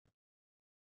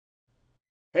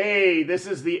Hey, this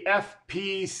is the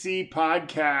FPC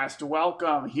podcast.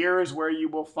 Welcome. Here is where you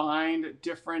will find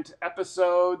different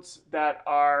episodes that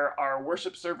are our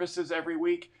worship services every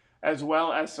week, as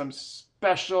well as some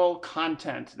special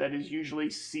content that is usually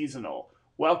seasonal.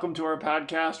 Welcome to our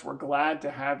podcast. We're glad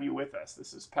to have you with us.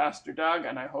 This is Pastor Doug,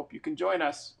 and I hope you can join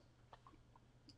us.